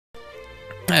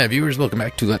Hi viewers, welcome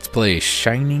back to Let's Play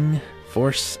Shining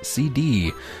Force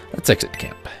CD. Let's exit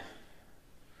camp.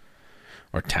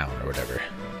 Or town, or whatever.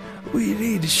 We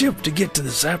need a ship to get to the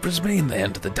Cyprus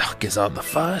mainland. The dock is on the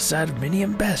far side of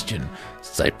Minium Bastion.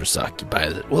 Cyprus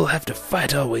occupies it. We'll have to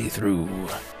fight our way through.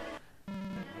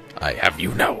 I have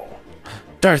you know.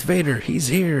 Darth Vader, he's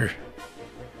here.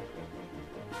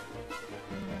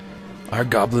 Our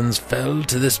goblins fell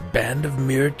to this band of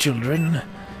mere children.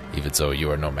 Even so,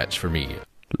 you are no match for me,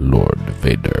 Lord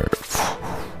Vader.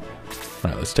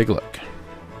 Alright, let's take a look.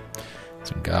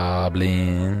 Some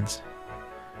goblins.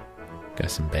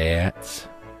 Got some bats.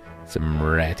 Some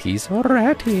ratties. Oh,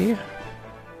 ratty.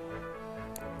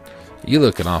 You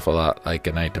look an awful lot like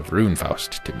a knight of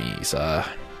Runefaust to me, sir.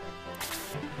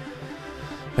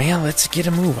 Well, let's get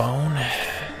a move on.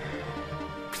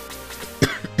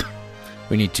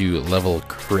 We need to level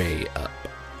Cray up.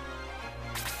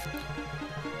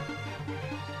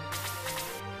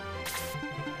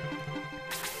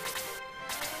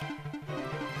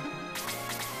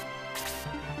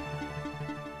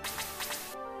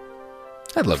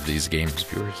 I love these games,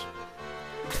 viewers.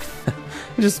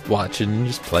 Just watching,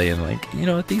 just playing, like, you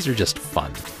know, these are just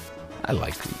fun. I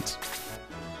like these.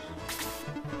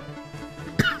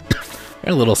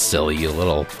 They're a little silly, a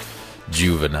little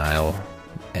juvenile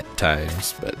at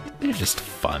times, but they're just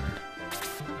fun.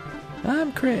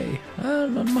 I'm Cray.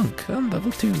 I'm a monk. I'm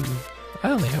level 2.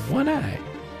 I only have one eye.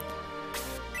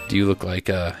 Do you look like,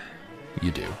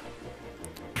 you do.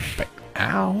 But,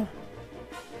 ow.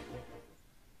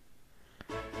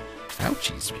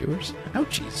 Ouchies, viewers.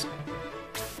 Ouchies.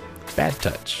 Bad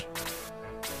touch.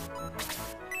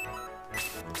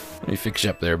 Let me fix you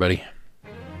up there, buddy.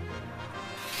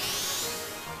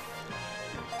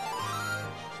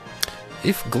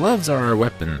 If gloves are our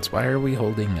weapons, why are we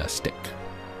holding a stick?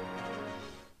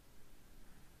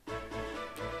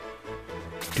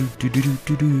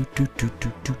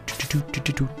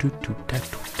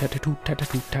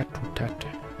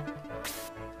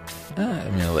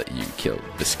 I'm gonna let you kill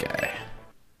this guy.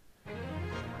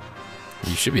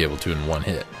 You should be able to in one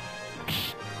hit.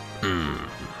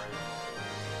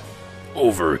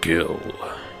 Overkill.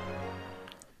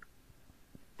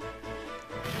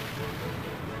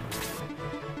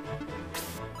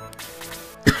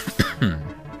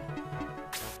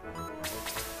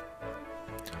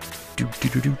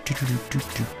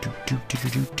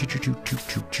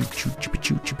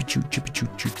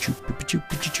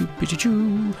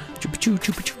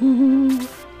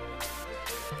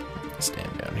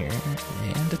 Stand down here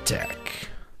and attack.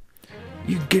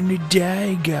 You're gonna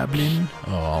die, goblin.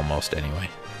 Oh, almost anyway.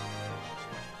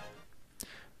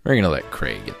 We're gonna let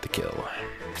Cray get the kill.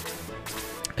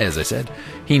 As I said,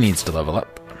 he needs to level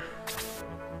up.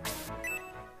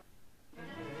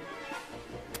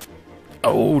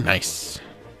 Oh, nice.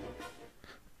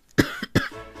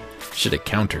 Should have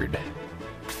countered.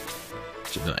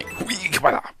 Should have been like,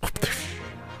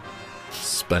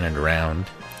 spun it around,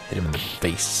 hit him in the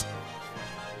face.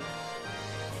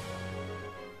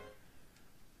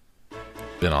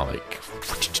 Been all like,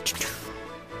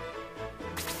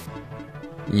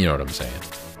 you know what I'm saying.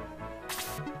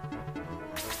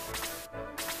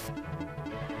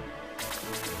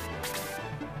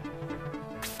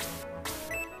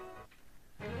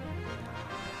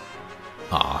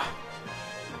 Ah.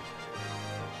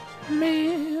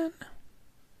 Man.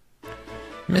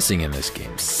 Missing in this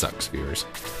game sucks, viewers.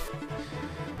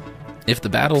 If the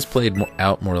battles played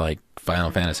out more like Final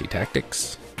Fantasy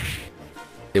Tactics,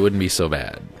 it wouldn't be so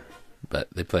bad. But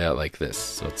they play out like this,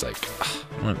 so it's like,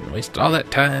 I wasted all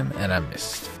that time and I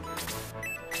missed.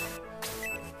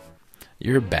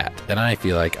 You're a bat, and I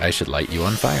feel like I should light you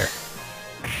on fire.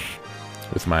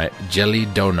 With my jelly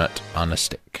donut on a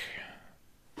stick.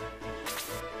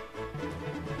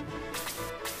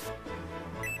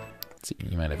 See,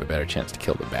 you might have a better chance to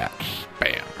kill the bat.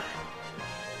 Bam.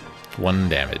 1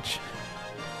 damage.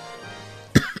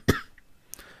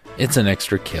 It's an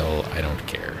extra kill, I don't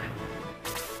care.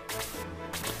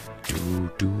 Do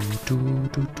do do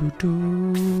do do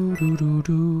do do do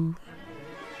do.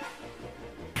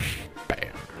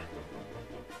 Bam.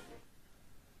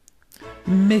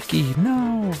 Mickey,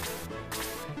 no.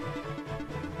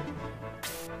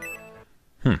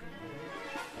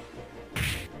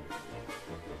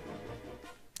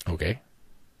 Okay.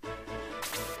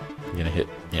 You gonna hit?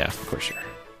 Yeah, of course you are.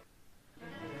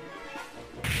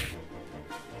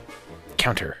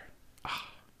 Counter. Oh,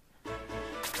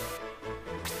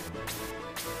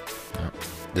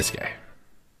 this guy.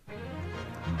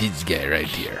 This guy right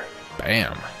here.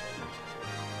 Bam.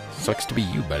 Sucks to be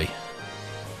you, buddy.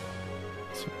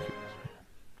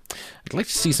 I'd like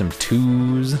to see some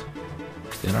twos.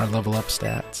 in our level up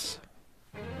stats.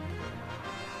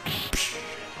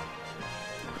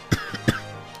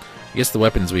 I guess the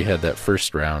weapons we had that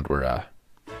first round were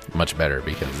much better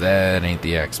because that ain't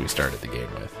the axe we started the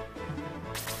game with.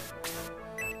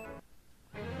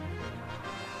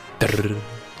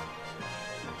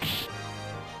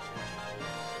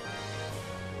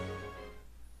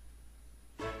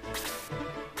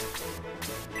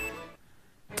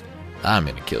 I'm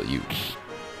gonna kill you.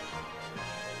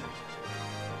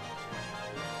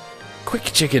 Quick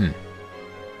chicken!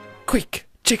 Quick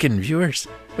chicken, viewers!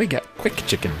 We got quick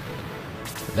chicken.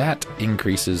 That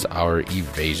increases our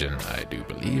evasion, I do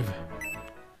believe.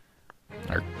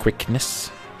 Our quickness,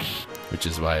 which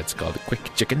is why it's called a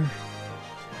quick chicken.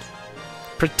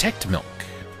 Protect milk.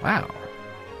 Wow.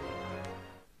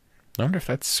 I wonder if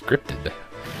that's scripted.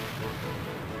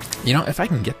 You know, if I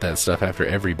can get that stuff after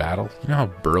every battle, you know how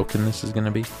broken this is going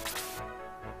to be?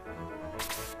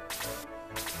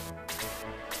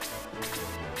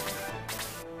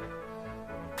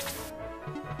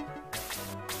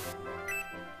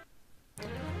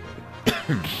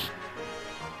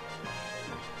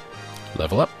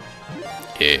 Level up.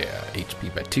 Yeah,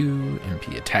 HP by 2,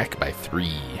 MP attack by 3.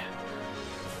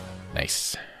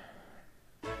 Nice.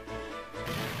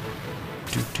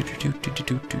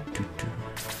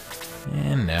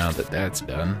 And now that that's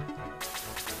done,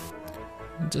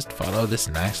 just follow this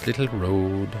nice little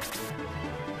road.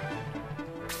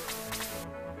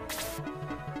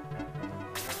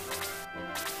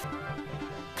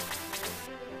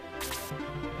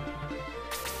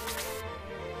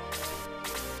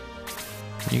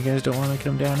 You guys don't want to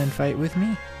come down and fight with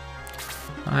me?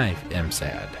 I am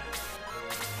sad.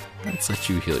 Let's let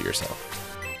you heal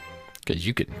yourself, because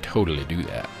you can totally do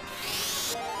that.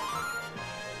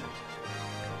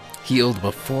 Healed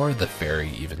before the fairy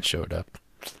even showed up.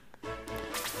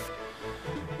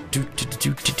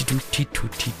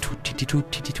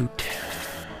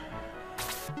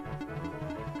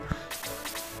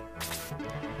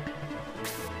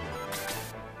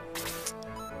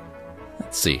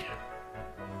 Let's see.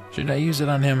 Should I use it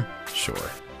on him? Sure.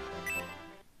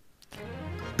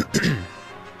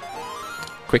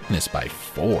 Quickness by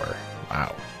 4.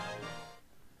 Wow.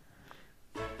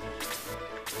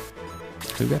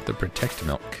 Who got the protect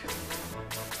milk?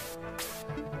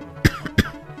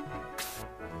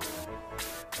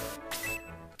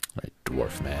 Right,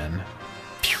 dwarf man.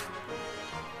 Pew.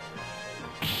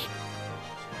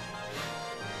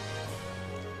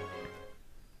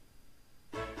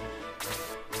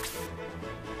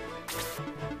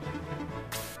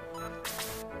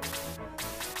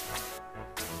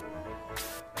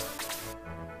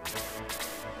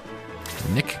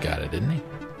 Nick got it, didn't he?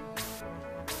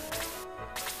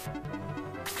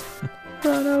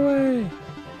 Run away!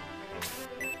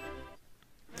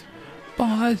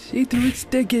 Boss, he threw a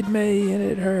stick at me and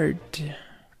it hurt.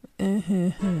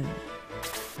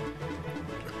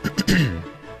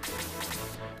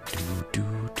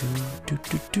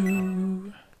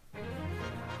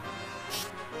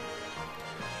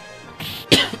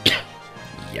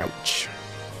 Youch.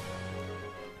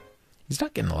 He's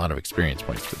not getting a lot of experience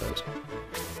points for those.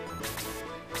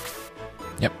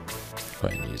 Yep. Go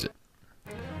ahead and use it.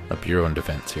 Up your own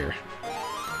defense here.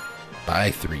 By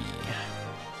 3.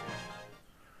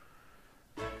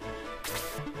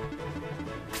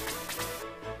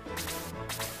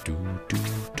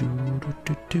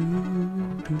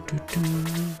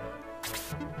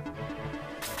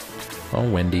 Oh,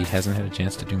 Wendy hasn't had a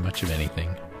chance to do much of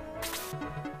anything.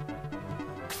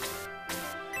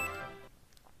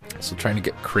 So trying to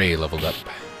get Cray leveled up.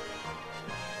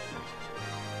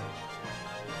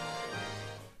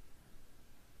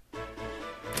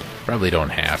 Probably don't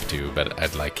have to, but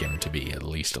I'd like him to be at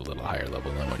least a little higher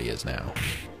level than what he is now.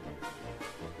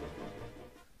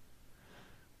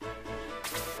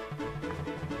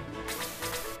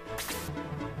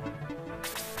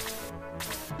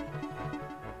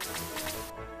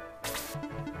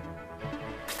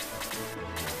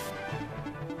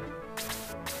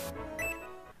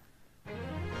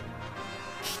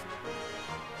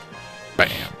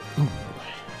 Bam. Ooh.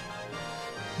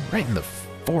 Right in the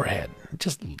forehead.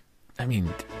 Just, I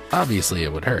mean, obviously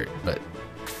it would hurt, but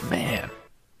man,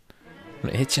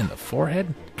 when it hits you in the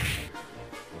forehead,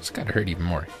 it's gotta hurt even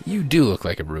more. You do look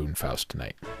like a Rune Faust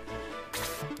tonight.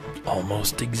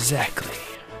 Almost exactly.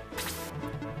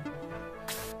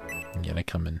 You gonna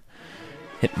come and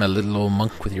hit my little old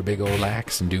monk with your big old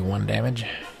axe and do 1 damage?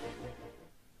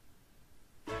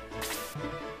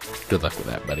 Good luck with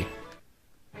that, buddy.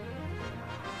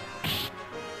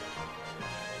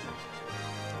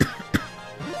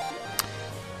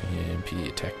 MP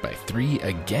attack by 3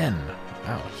 again.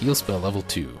 Wow, heal spell level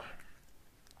 2.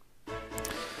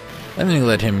 I'm going to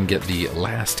let him get the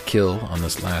last kill on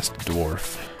this last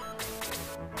dwarf.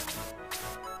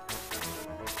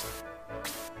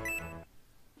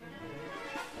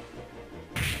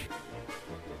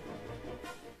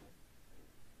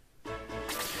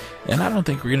 And I don't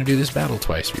think we're going to do this battle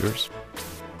twice, viewers.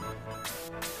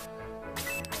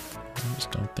 I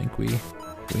just don't think we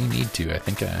need to. I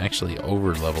think I actually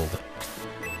over-leveled.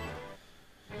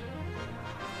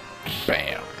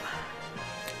 Bam.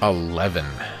 11.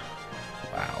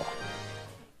 Wow.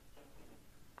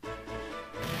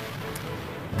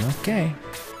 Okay.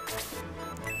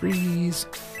 Freeze.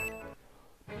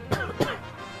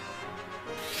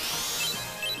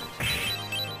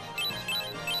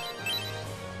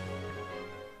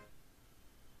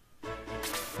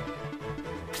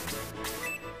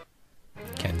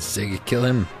 Can Sega kill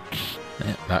him?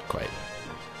 Not quite.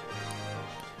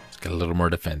 He's got a little more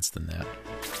defense than that.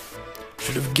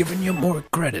 Should have given you more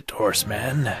credit,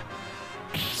 horseman.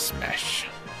 Smash.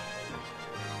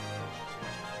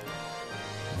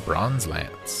 Bronze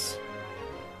lance.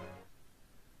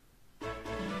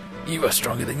 You are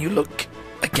stronger than you look.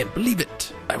 I can't believe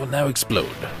it. I will now explode.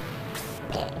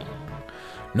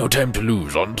 No time to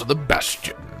lose. On to the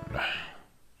bastion.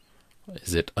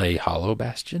 Is it a hollow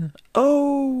bastion?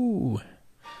 Oh!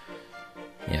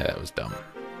 Yeah, that was dumb.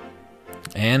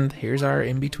 And here's our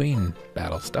in-between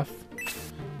battle stuff.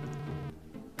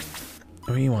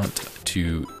 We want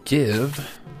to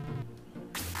give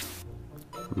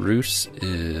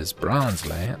Roos' bronze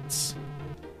lance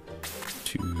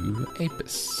to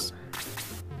Apis.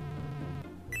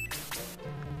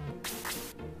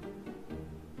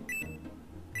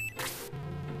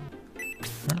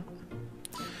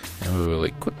 And we will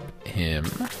equip him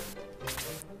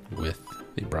with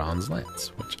the bronze lance,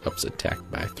 which ups attack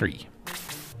by 3.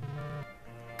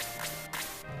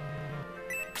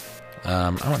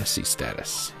 I want to see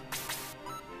status.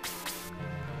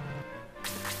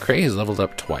 Cray has leveled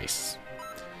up twice.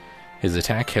 His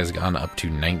attack has gone up to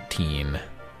 19.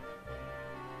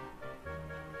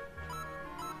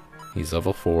 He's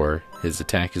level 4. His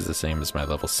attack is the same as my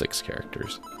level 6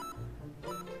 characters.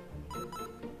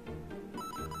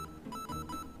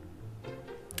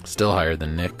 Still higher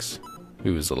than Nyx,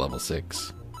 who is a level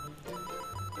 6.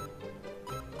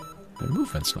 The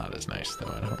movement's not as nice,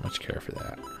 though. I don't much care for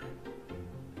that.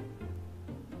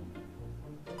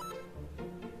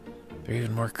 They're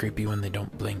even more creepy when they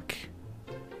don't blink.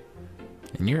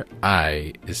 And your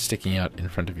eye is sticking out in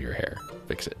front of your hair.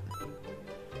 Fix it.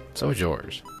 So is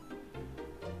yours.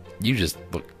 You just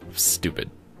look stupid.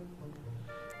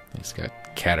 He's got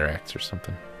cataracts or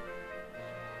something.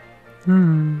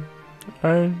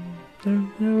 I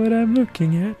don't know what I'm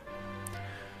looking at.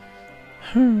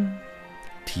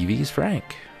 TV's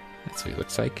Frank. That's what he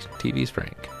looks like. TV's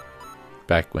Frank.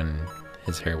 Back when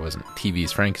his hair wasn't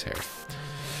TV's Frank's hair.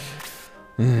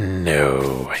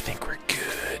 No, I think we're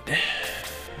good.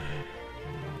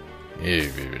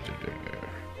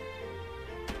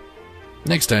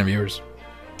 Next time, viewers.